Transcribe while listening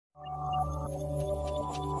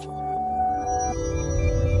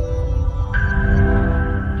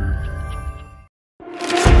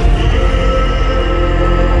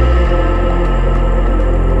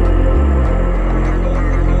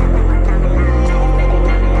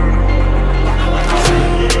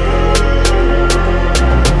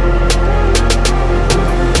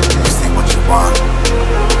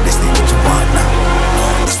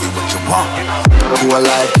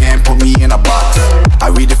Alive can't put me in a box. I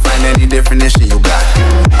redefine any definition you got.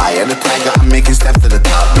 I am the tiger, I'm making steps to the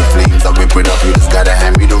top. The flames, I whip it up, you just gotta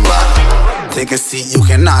hand me the rock. Take a seat, you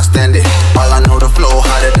cannot stand it. All I know, the flow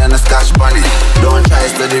harder than a Scotch bonnet. Don't try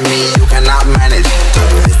study me, you cannot manage.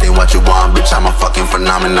 This ain't what you want, bitch, I'm a fucking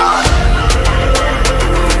phenomenon.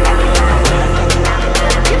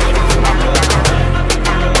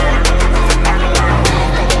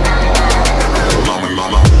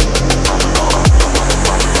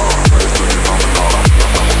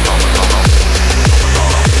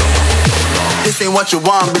 This ain't what you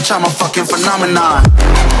want, bitch, I'm a fucking phenomenon.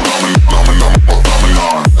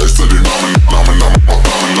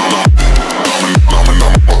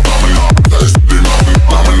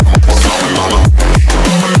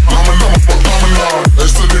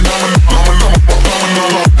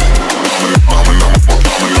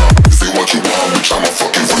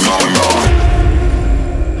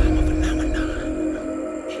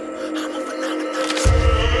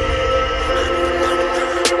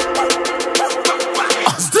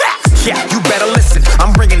 Yeah, you better listen. I'm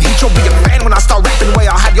bringing heat, you'll be a fan when I start rapping. Way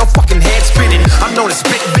I'll have your fucking head spinning. I'm known as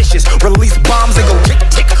spit vicious, release bombs and go tick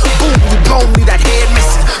tick. Boom, you blow me, that head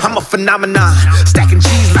missing. I'm a phenomenon, stacking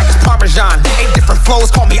cheese like it's Parmesan. 8 different flows,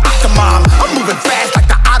 call me Octomom. I'm moving fast like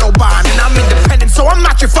the Autobahn, and I'm independent, so I'm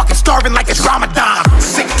not your fucking starving like it's Ramadan.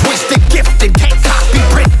 Sick, twisted, gifted, can't copy,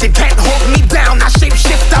 printed, can't hold me down. I shape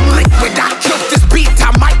shift, I'm liquid. I killed this beat, I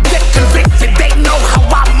might get convicted. They know how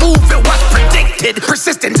I move, it was predicted.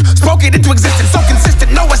 Persistent, spoke it into existence, so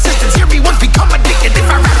consistent, no assistance. Hear me once, become addicted. If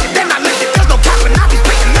I rap it, then I live it. There's no cap and I'll be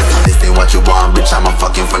speaking this. This ain't what you want, bitch, I'm a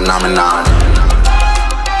fucking phenomenon.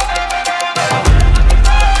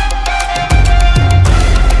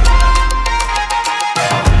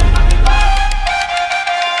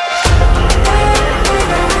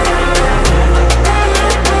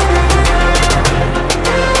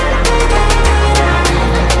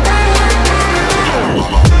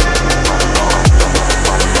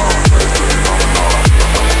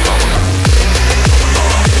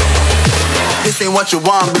 This ain't what you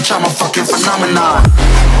want, bitch, I'm a fucking phenomenon.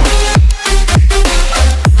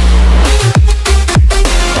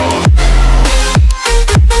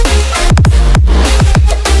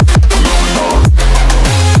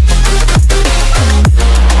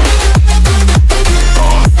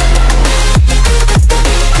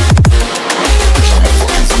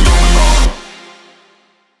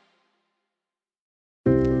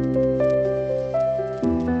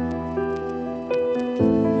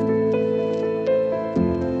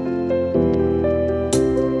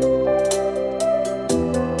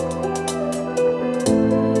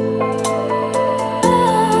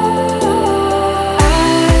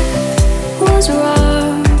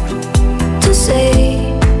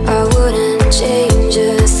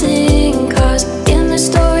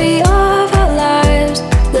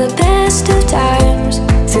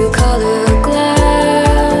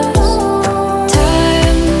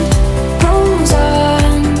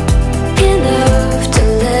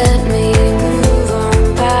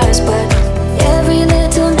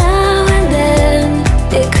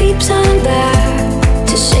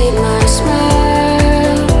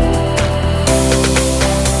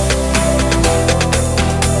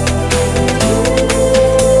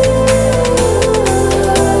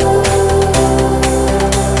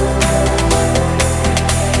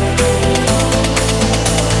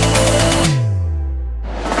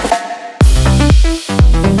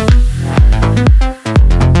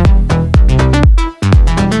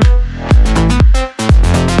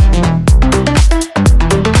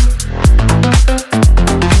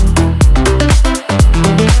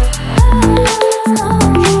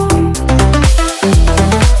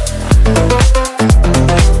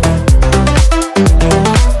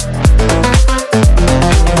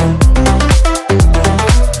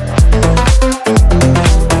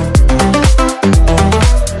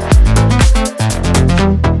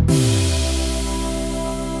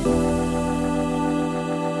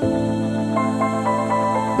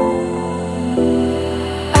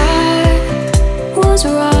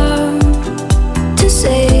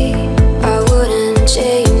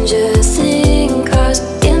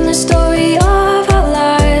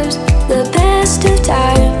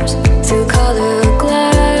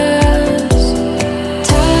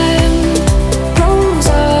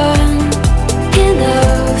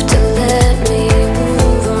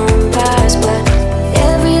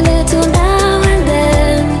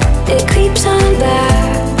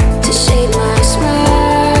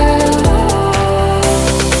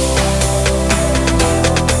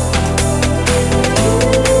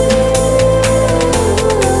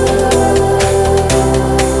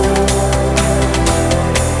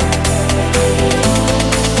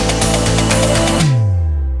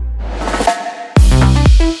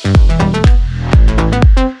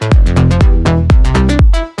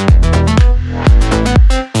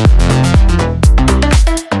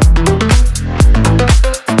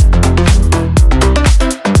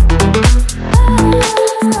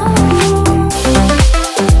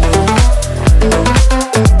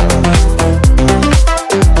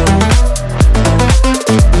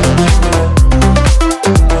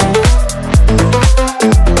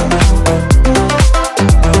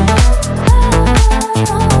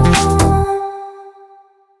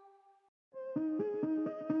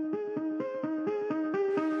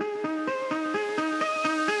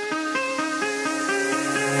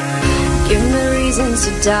 Give me reasons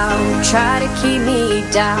to doubt, try to keep me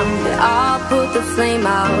down, but I'll put the flame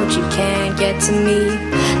out, you can't get to me.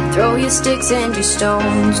 Throw your sticks and your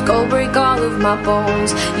stones, go break all of my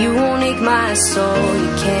bones. You won't ache my soul,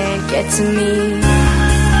 you can't get to me.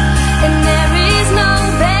 And there is no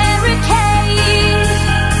barricade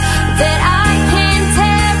that I can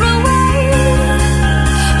tear away.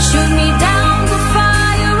 Shoot me down, the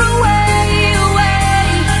fire away, away.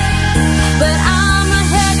 But I'm a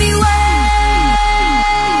heavyweight,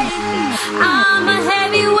 I'm a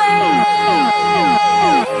heavyweight,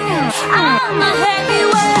 I'm a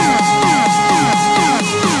heavyweight.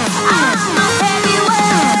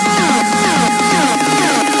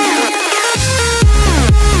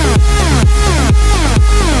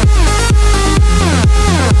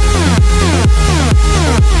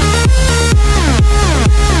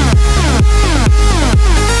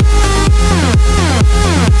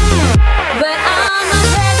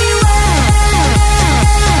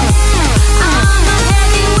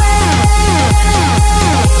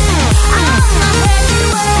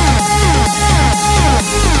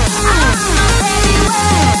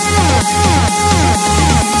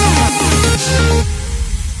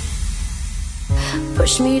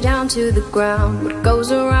 Push me down to the ground, what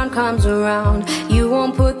goes around comes around. You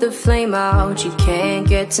won't put the flame out, you can't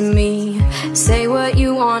get to me. Say what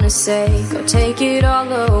you wanna say, go take it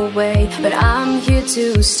all away, but I'm here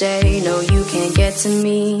to stay, no you can't get to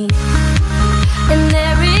me. And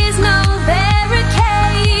there is no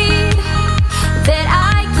barricade that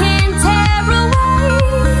I can tear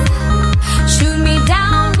away. Shoot me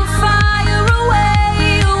down, the fire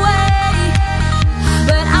away, away.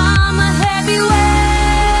 But I'm a heavyweight,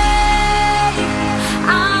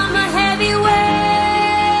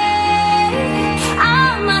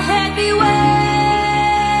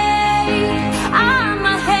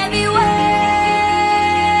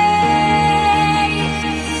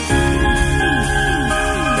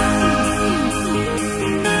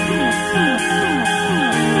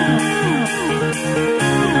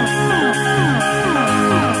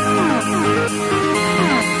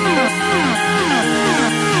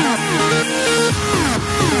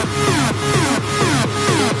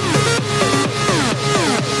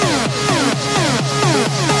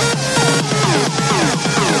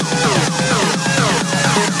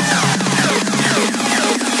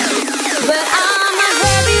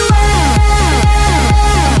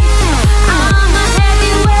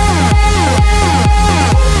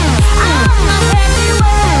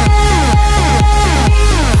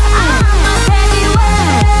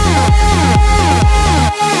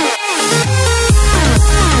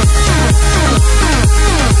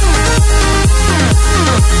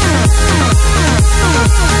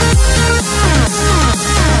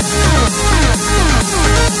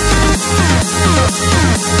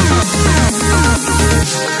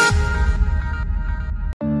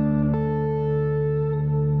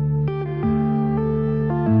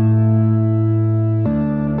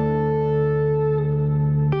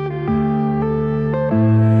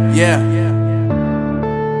 yeah.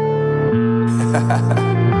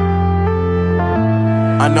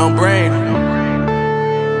 Unknown Brain,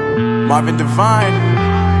 Marvin Divine.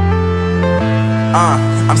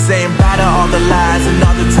 I'm saying bye to all the lies and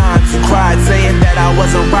all the times you cried, saying that I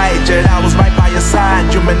wasn't right, yet I was right by your side.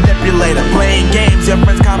 You manipulator, playing games, your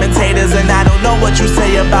friends commentators, and I don't know what you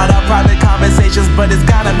say about our private conversations, but it's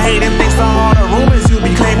got them hating. Thanks to all the rumors you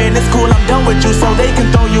be claiming, it's cool, I'm done with you, so they can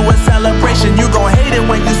throw you a celebration. You gon' hate it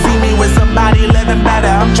when you see me with somebody living better.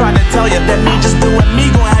 I'm trying to tell you that me just doing me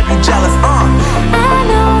gon' have you jealous. I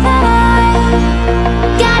know that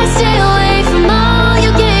I gotta stay away from all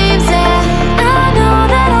your games, yeah. I know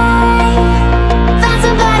that I found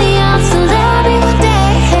somebody else to love me one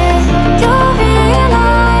day, yeah. You'll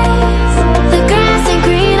realize the grass ain't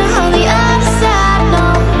greener on the other side, no.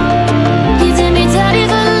 You did me dirty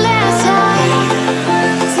for the last time,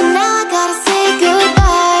 so now I gotta say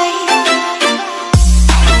goodbye.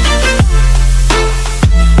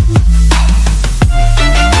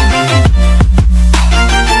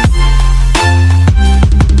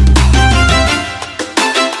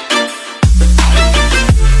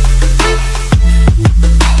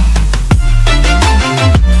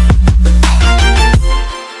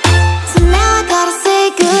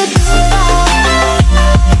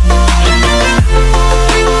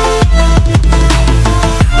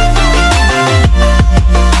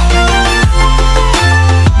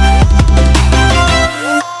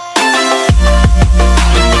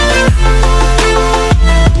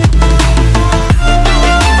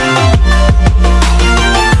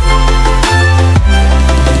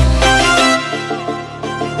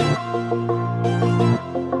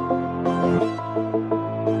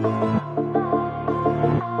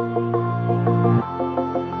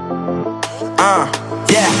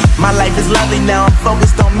 My life is lovely now, I'm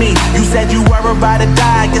focused on me. You said you were about to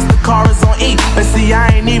die, I guess the car is on E. But see,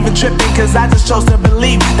 I ain't even tripping, cause I just chose to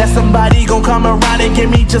believe that somebody gon' come around and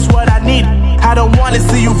give me just what I need. I don't wanna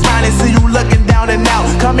see you finding, see you looking down and out,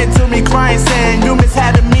 coming to me crying, saying you miss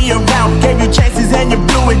having me around. Gave you chances and you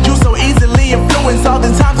blew it, you so easily influenced. All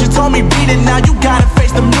the times you told me beat it, now you gotta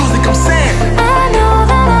face the music. I'm saying